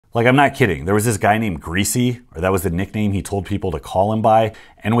Like, I'm not kidding. There was this guy named Greasy, or that was the nickname he told people to call him by.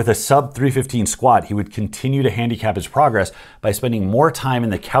 And with a sub 315 squat, he would continue to handicap his progress by spending more time in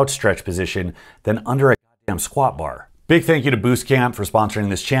the couch stretch position than under a goddamn squat bar. Big thank you to Boostcamp for sponsoring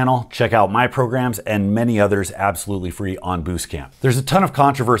this channel. Check out my programs and many others absolutely free on Boostcamp. There's a ton of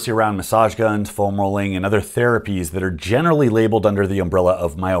controversy around massage guns, foam rolling, and other therapies that are generally labeled under the umbrella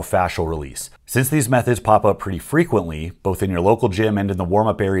of myofascial release. Since these methods pop up pretty frequently, both in your local gym and in the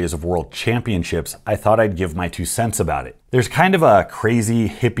warm-up areas of world championships, I thought I'd give my 2 cents about it. There's kind of a crazy,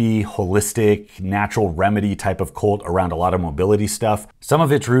 hippie, holistic, natural remedy type of cult around a lot of mobility stuff. Some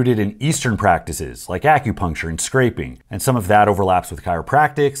of it's rooted in Eastern practices, like acupuncture and scraping, and some of that overlaps with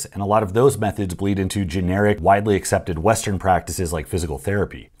chiropractics, and a lot of those methods bleed into generic, widely accepted Western practices like physical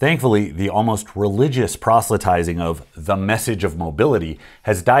therapy. Thankfully, the almost religious proselytizing of the message of mobility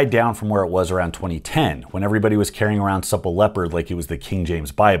has died down from where it was around 2010, when everybody was carrying around Supple Leopard like it was the King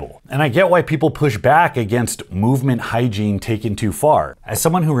James Bible. And I get why people push back against movement hygiene taken too far. As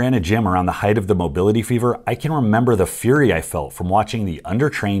someone who ran a gym around the height of the mobility fever, I can remember the fury I felt from watching the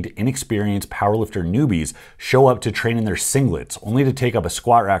undertrained, inexperienced powerlifter newbies show up to train in their singlets, only to take up a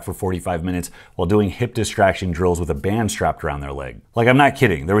squat rack for 45 minutes while doing hip distraction drills with a band strapped around their leg. Like, I'm not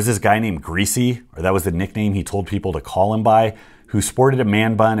kidding. There was this guy named Greasy, or that was the nickname he told people to call him by, who sported a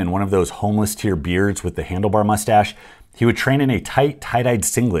man bun and one of those homeless tier beards with the handlebar mustache. He would train in a tight, tie-dyed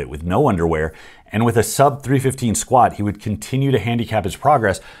singlet with no underwear, and with a sub 315 squat, he would continue to handicap his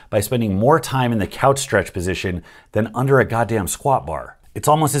progress by spending more time in the couch stretch position than under a goddamn squat bar. It's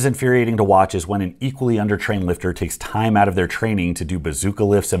almost as infuriating to watch as when an equally undertrained lifter takes time out of their training to do bazooka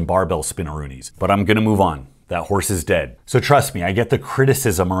lifts and barbell spinaroonies. But I'm gonna move on. That horse is dead. So trust me, I get the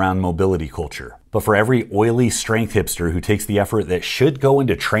criticism around mobility culture. But for every oily strength hipster who takes the effort that should go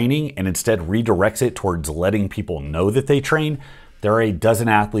into training and instead redirects it towards letting people know that they train, there are a dozen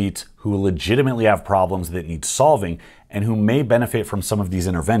athletes who legitimately have problems that need solving and who may benefit from some of these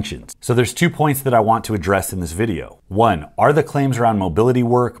interventions. So there's 2 points that I want to address in this video. 1, are the claims around mobility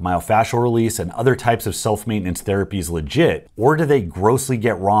work, myofascial release, and other types of self-maintenance therapies legit, or do they grossly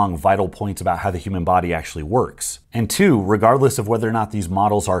get wrong vital points about how the human body actually works? And 2, regardless of whether or not these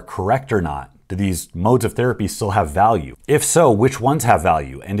models are correct or not, do these modes of therapy still have value? If so, which ones have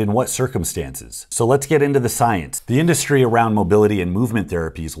value and in what circumstances? So let's get into the science. The industry around mobility and movement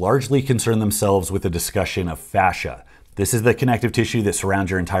therapies largely concern themselves with a discussion of fascia. This is the connective tissue that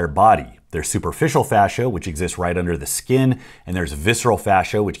surrounds your entire body. There's superficial fascia, which exists right under the skin, and there's visceral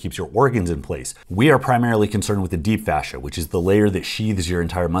fascia, which keeps your organs in place. We are primarily concerned with the deep fascia, which is the layer that sheathes your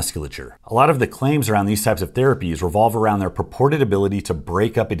entire musculature. A lot of the claims around these types of therapies revolve around their purported ability to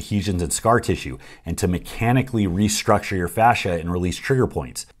break up adhesions and scar tissue and to mechanically restructure your fascia and release trigger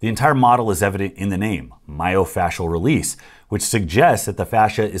points. The entire model is evident in the name, myofascial release, which suggests that the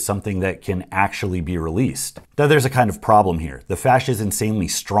fascia is something that can actually be released. Now there's a kind of problem here. The fascia is insanely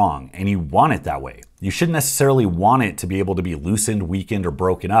strong, and you want it that way. You shouldn't necessarily want it to be able to be loosened, weakened, or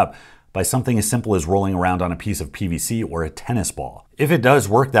broken up by something as simple as rolling around on a piece of PVC or a tennis ball. If it does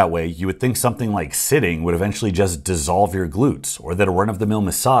work that way, you would think something like sitting would eventually just dissolve your glutes, or that a run-of-the-mill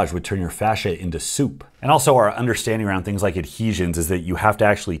massage would turn your fascia into soup. And also, our understanding around things like adhesions is that you have to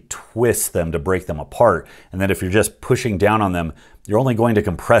actually twist them to break them apart, and that if you're just pushing down on them, you're only going to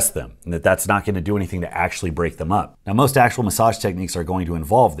compress them, and that's not going to do anything to actually break them up. Now, most actual massage techniques are going to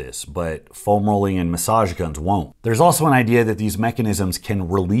involve this, but foam rolling and massage guns won't. There's also an idea that these mechanisms can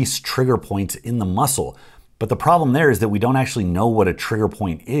release trigger points in the muscle, but the problem there is that we don't actually know what a trigger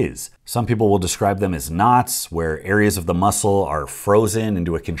point is. Some people will describe them as knots, where areas of the muscle are frozen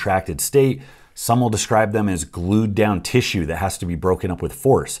into a contracted state. Some will describe them as glued down tissue that has to be broken up with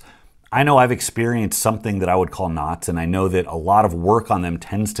force. I know I've experienced something that I would call knots, and I know that a lot of work on them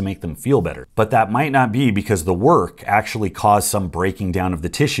tends to make them feel better. But that might not be because the work actually caused some breaking down of the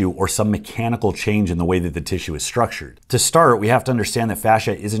tissue or some mechanical change in the way that the tissue is structured. To start, we have to understand that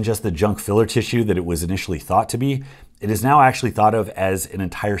fascia isn't just the junk filler tissue that it was initially thought to be. It is now actually thought of as an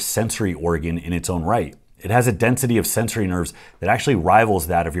entire sensory organ in its own right. It has a density of sensory nerves that actually rivals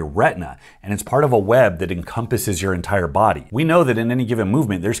that of your retina, and it's part of a web that encompasses your entire body. We know that in any given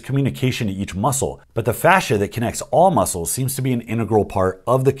movement, there's communication to each muscle, but the fascia that connects all muscles seems to be an integral part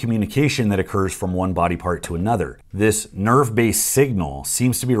of the communication that occurs from one body part to another. This nerve-based signal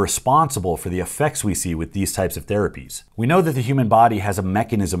seems to be responsible for the effects we see with these types of therapies. We know that the human body has a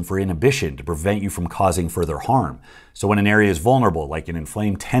mechanism for inhibition to prevent you from causing further harm. So when an area is vulnerable, like an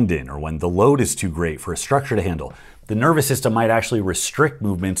inflamed tendon, or when the load is too great for a structure to handle, the nervous system might actually restrict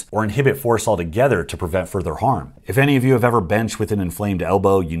movements or inhibit force altogether to prevent further harm. If any of you have ever benched with an inflamed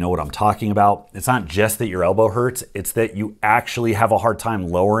elbow, you know what I'm talking about. It's not just that your elbow hurts, it's that you actually have a hard time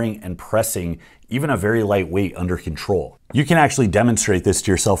lowering and pressing even a very light weight under control. You can actually demonstrate this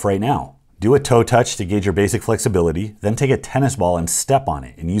to yourself right now. Do a toe touch to gauge your basic flexibility, then take a tennis ball and step on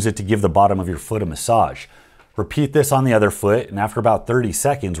it and use it to give the bottom of your foot a massage. Repeat this on the other foot, and after about 30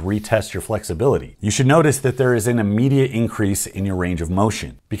 seconds, retest your flexibility. You should notice that there is an immediate increase in your range of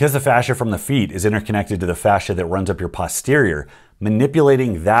motion. Because the fascia from the feet is interconnected to the fascia that runs up your posterior,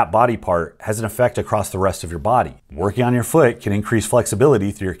 manipulating that body part has an effect across the rest of your body. Working on your foot can increase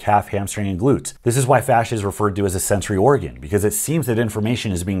flexibility through your calf, hamstring, and glutes. This is why fascia is referred to as a sensory organ, because it seems that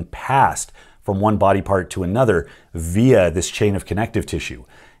information is being passed from one body part to another via this chain of connective tissue.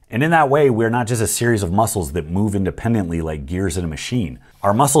 And in that way, we're not just a series of muscles that move independently like gears in a machine.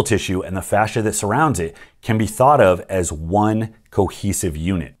 Our muscle tissue and the fascia that surrounds it can be thought of as one cohesive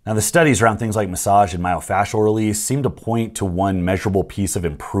unit. Now, the studies around things like massage and myofascial release seem to point to one measurable piece of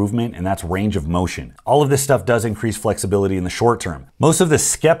improvement, and that's range of motion. All of this stuff does increase flexibility in the short term. Most of the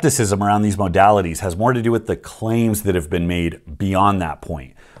skepticism around these modalities has more to do with the claims that have been made beyond that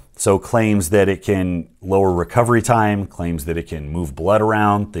point. So claims that it can lower recovery time, claims that it can move blood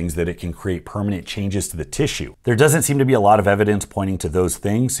around, things that it can create permanent changes to the tissue. There doesn't seem to be a lot of evidence pointing to those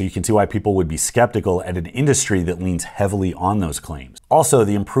things, so you can see why people would be skeptical at an industry that leans heavily on those claims. Also,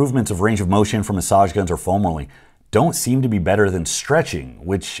 the improvements of range of motion from massage guns or foam rolling don't seem to be better than stretching,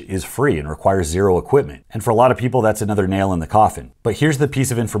 which is free and requires zero equipment. And for a lot of people, that's another nail in the coffin. But here's the piece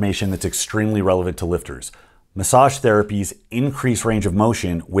of information that's extremely relevant to lifters. Massage therapies increase range of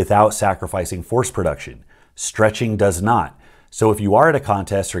motion without sacrificing force production. Stretching does not. So if you are at a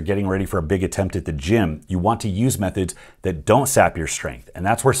contest or getting ready for a big attempt at the gym, you want to use methods that don't sap your strength. And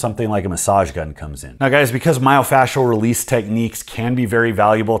that's where something like a massage gun comes in. Now guys, because myofascial release techniques can be very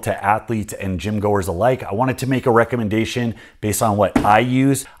valuable to athletes and gym goers alike, I wanted to make a recommendation based on what I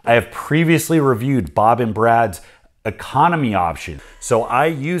use. I have previously reviewed Bob and Brad's economy option. So I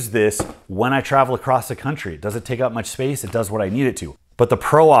use this when I travel across the country. It doesn't take up much space. It does what I need it to. But the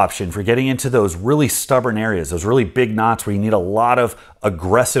pro option for getting into those really stubborn areas, those really big knots where you need a lot of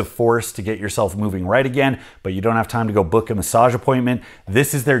aggressive force to get yourself moving right again, but you don't have time to go book a massage appointment,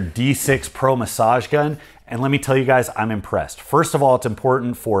 this is their D6 Pro massage gun. And let me tell you guys, I'm impressed. First of all, it's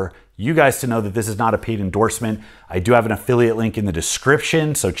important for you guys to know that this is not a paid endorsement. I do have an affiliate link in the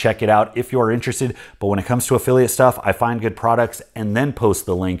description, so check it out if you are interested. But when it comes to affiliate stuff, I find good products and then post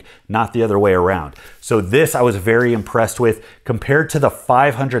the link, not the other way around. So this I was very impressed with. Compared to the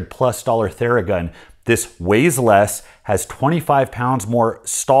 $500+ Theragun, this weighs less, has 25 pounds more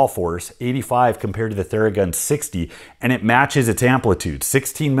stall force, 85 compared to the Theragun 60, and it matches its amplitude,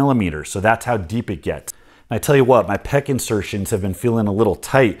 16 millimeters, so that's how deep it gets. I tell you what, my pec insertions have been feeling a little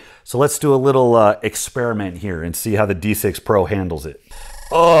tight, so let's do a little experiment here and see how the D6 Pro handles it.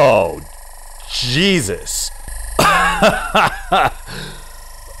 Oh, Jesus.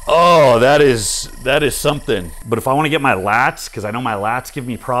 Oh, that is something. But if I want to get my lats, because I know my lats give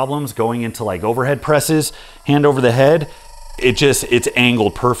me problems going into like overhead presses, hand over the head, it's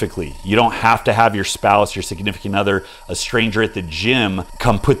angled perfectly. You don't have to have your spouse, your significant other, a stranger at the gym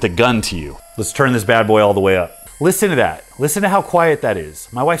come put the gun to you. Let's turn this bad boy all the way up. Listen to that. Listen to how quiet that is.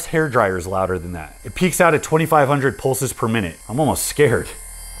 My wife's hair dryer is louder than that. It peaks out at 2,500 pulses per minute. I'm almost scared.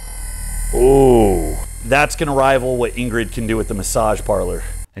 Oh, that's gonna rival what Ingrid can do at the massage parlor.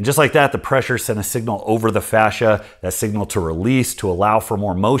 And just like that, the pressure sent a signal over the fascia, that signal to release, to allow for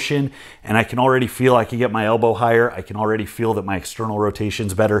more motion. And I can already feel I can get my elbow higher. I can already feel that my external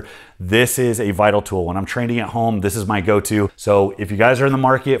rotation's better. This is a vital tool. When I'm training at home, this is my go-to. So if you guys are in the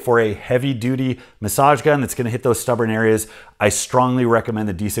market for a heavy duty massage gun that's gonna hit those stubborn areas, I strongly recommend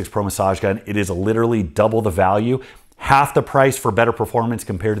the D6 Pro massage gun. It is literally double the value, half the price for better performance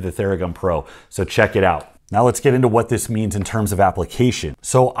compared to the Theragun Pro. So check it out. Now let's get into what this means in terms of application.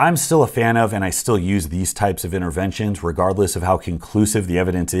 So I'm still a fan of, and I still use these types of interventions regardless of how conclusive the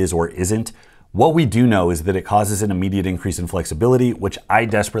evidence is or isn't. What we do know is that it causes an immediate increase in flexibility, which I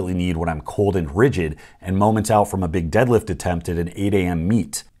desperately need when I'm cold and rigid and moments out from a big deadlift attempt at an 8 a.m.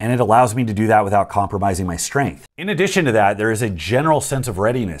 meet. And it allows me to do that without compromising my strength. In addition to that, there is a general sense of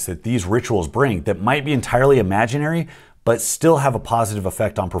readiness that these rituals bring that might be entirely imaginary, but still have a positive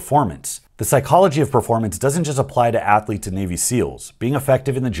effect on performance. The psychology of performance doesn't just apply to athletes and Navy SEALs. Being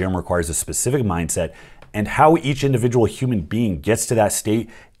effective in the gym requires a specific mindset, and how each individual human being gets to that state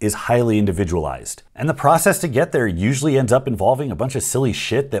is highly individualized. And the process to get there usually ends up involving a bunch of silly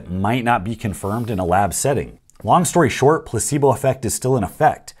shit that might not be confirmed in a lab setting. Long story short, placebo effect is still in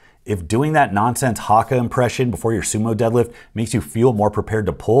effect. If doing that nonsense haka impression before your sumo deadlift makes you feel more prepared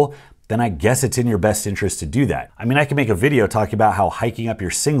to pull, then I guess it's in your best interest to do that. I mean, I can make a video talking about how hiking up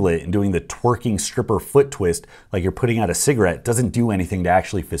your singlet and doing the twerking stripper foot twist like you're putting out a cigarette doesn't do anything to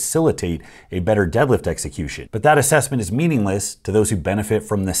actually facilitate a better deadlift execution. But that assessment is meaningless to those who benefit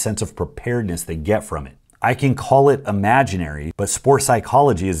from the sense of preparedness they get from it. I can call it imaginary, but sports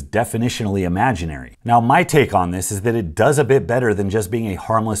psychology is definitionally imaginary. Now, my take on this is that it does a bit better than just being a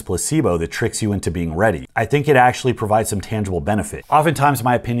harmless placebo that tricks you into being ready. I think it actually provides some tangible benefit. Oftentimes,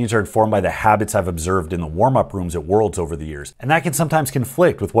 my opinions are informed by the habits I've observed in the warm-up rooms at Worlds over the years, and that can sometimes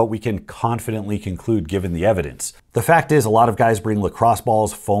conflict with what we can confidently conclude given the evidence. The fact is, a lot of guys bring lacrosse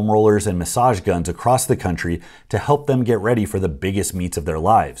balls, foam rollers, and massage guns across the country to help them get ready for the biggest meets of their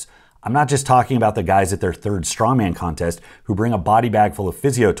lives. I'm not just talking about the guys at their third strongman contest who bring a body bag full of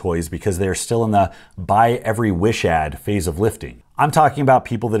physio toys because they're still in the buy every wish ad phase of lifting. I'm talking about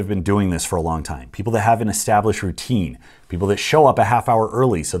people that have been doing this for a long time, people that have an established routine, people that show up a half hour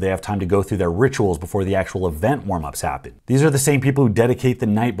early so they have time to go through their rituals before the actual event warm-ups happen. These are the same people who dedicate the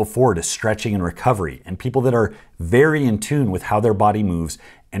night before to stretching and recovery, and people that are very in tune with how their body moves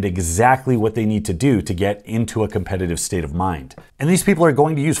and exactly what they need to do to get into a competitive state of mind. And these people are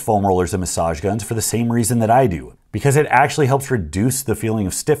going to use foam rollers and massage guns for the same reason that I do, because it actually helps reduce the feeling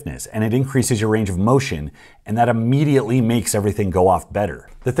of stiffness and it increases your range of motion, and that immediately makes everything go off better.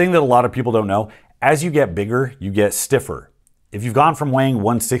 The thing that a lot of people don't know, as you get bigger, you get stiffer. If you've gone from weighing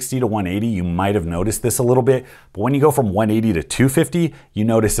 160 to 180, you might have noticed this a little bit, but when you go from 180 to 250, you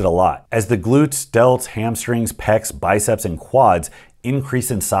notice it a lot. As the glutes, delts, hamstrings, pecs, biceps, and quads increase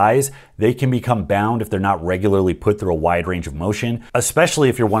in size, they can become bound if they're not regularly put through a wide range of motion, especially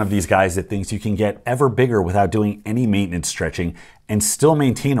if you're one of these guys that thinks you can get ever bigger without doing any maintenance stretching and still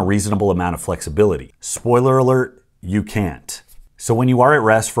maintain a reasonable amount of flexibility. Spoiler alert, you can't. So when you are at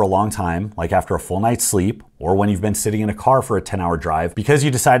rest for a long time, like after a full night's sleep, or when you've been sitting in a car for a 10-hour drive because you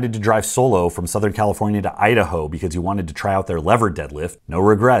decided to drive solo from Southern California to Idaho because you wanted to try out their lever deadlift, no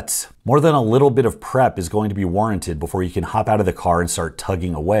regrets. More than a little bit of prep is going to be warranted before you can hop out of the car and start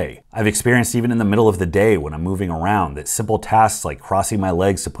tugging away. I've experienced even in the middle of the day when I'm moving around that simple tasks like crossing my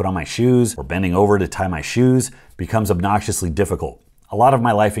legs to put on my shoes or bending over to tie my shoes becomes obnoxiously difficult. A lot of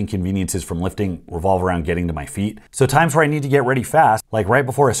my life inconveniences from lifting revolve around getting to my feet. So times where I need to get ready fast, like right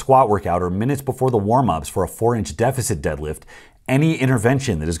before a squat workout or minutes before the warm-ups for a 4-inch deficit deadlift, any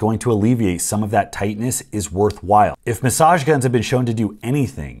intervention that is going to alleviate some of that tightness is worthwhile. If massage guns have been shown to do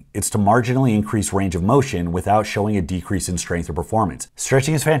anything, it's to marginally increase range of motion without showing a decrease in strength or performance.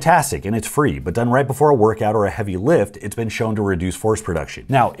 Stretching is fantastic and it's free, but done right before a workout or a heavy lift, it's been shown to reduce force production.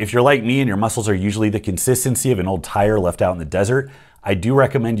 Now, if you're like me and your muscles are usually the consistency of an old tire left out in the desert, I do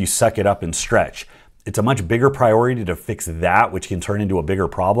recommend you suck it up and stretch. It's a much bigger priority to fix that, which can turn into a bigger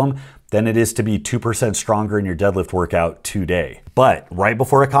problem, than it is to be 2% stronger in your deadlift workout today. But right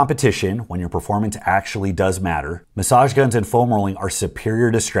before a competition, when your performance actually does matter, massage guns and foam rolling are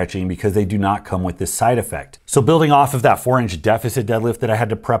superior to stretching because they do not come with this side effect. So building off of that 4-inch deficit deadlift that I had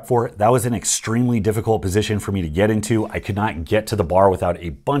to prep for, that was an extremely difficult position for me to get into. I could not get to the bar without a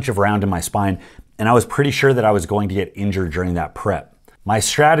bunch of round in my spine, and I was pretty sure that I was going to get injured during that prep. My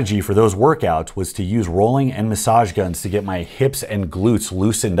strategy for those workouts was to use rolling and massage guns to get my hips and glutes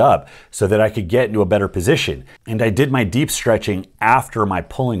loosened up so that I could get into a better position. And I did my deep stretching after my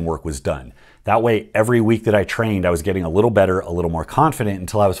pulling work was done. That way, every week that I trained, I was getting a little better, a little more confident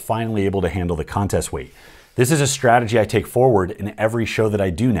until I was finally able to handle the contest weight. This is a strategy I take forward in every show that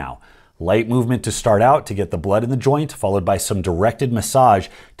I do now. Light movement to start out to get the blood in the joint, followed by some directed massage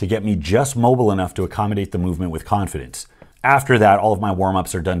to get me just mobile enough to accommodate the movement with confidence. After that, all of my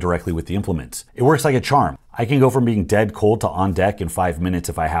warm-ups are done directly with the implements. It works like a charm. I can go from being dead cold to on deck in 5 minutes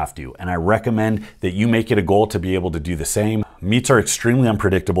if I have to, and I recommend that you make it a goal to be able to do the same. Meets are extremely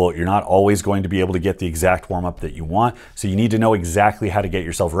unpredictable. You're not always going to be able to get the exact warm-up that you want, so you need to know exactly how to get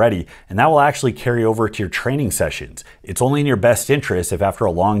yourself ready, and that will actually carry over to your training sessions. It's only in your best interest if after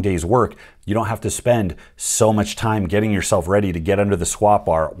a long day's work, you don't have to spend so much time getting yourself ready to get under the squat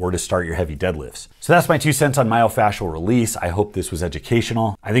bar or to start your heavy deadlifts. So that's my 2 cents on myofascial release. I hope this was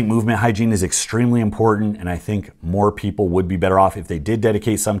educational. I think movement hygiene is extremely important, and I think more people would be better off if they did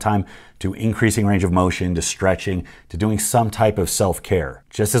dedicate some time to increasing range of motion, to stretching, to doing some type of self-care.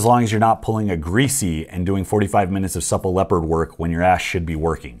 Just as long as you're not pulling a greasy and doing 45 minutes of supple leopard work when your ass should be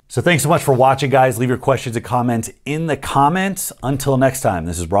working. So thanks so much for watching, guys. Leave your questions and comments in the comments. Until next time,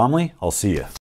 this is Bromley. I'll see you.